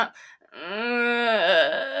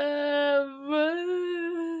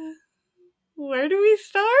Where do we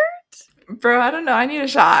start? Bro, I don't know. I need a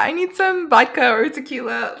shot. I need some vodka or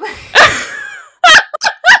tequila.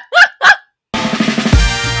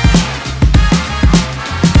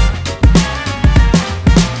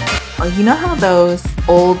 Oh, you know how those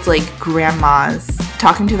old, like, grandmas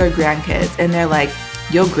talking to their grandkids and they're like,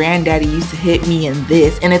 your granddaddy used to hit me in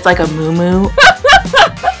this, and it's like a moo-moo?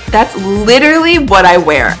 That's literally what I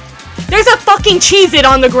wear. There's a fucking Cheez-It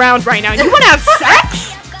on the ground right now. You want to have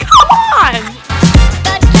sex? Come on!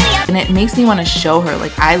 And it makes me want to show her,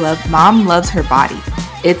 like, Mom loves her body.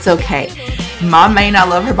 It's okay. Mom may not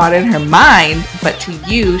love her body in her mind, but to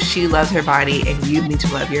you, she loves her body, and you need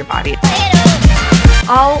to love your body.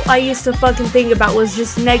 All I used to fucking think about was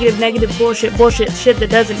just negative bullshit, shit that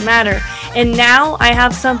doesn't matter. And now I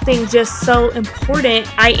have something just so important.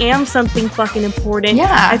 I am something fucking important.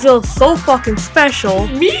 Yeah. I feel so fucking special.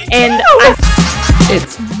 Me too. And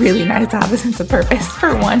it's really nice to have a sense of purpose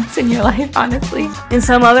for once in your life, honestly. And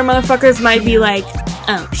some other motherfuckers might be like,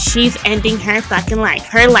 oh, she's ending her fucking life.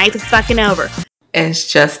 Her life is fucking over.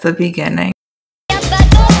 It's just the beginning.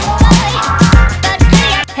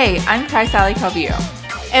 Hey, I'm Kai Sally Calvillo.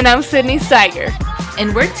 And I'm Sydney Steiger.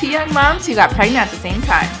 And we're two young moms who got pregnant at the same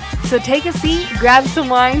time. So take a seat, grab some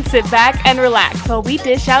wine, sit back, and relax while we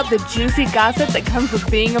dish out the juicy gossip that comes with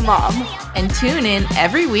being a mom. And tune in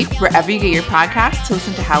every week wherever you get your podcasts to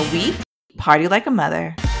listen to how we party like a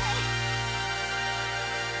mother.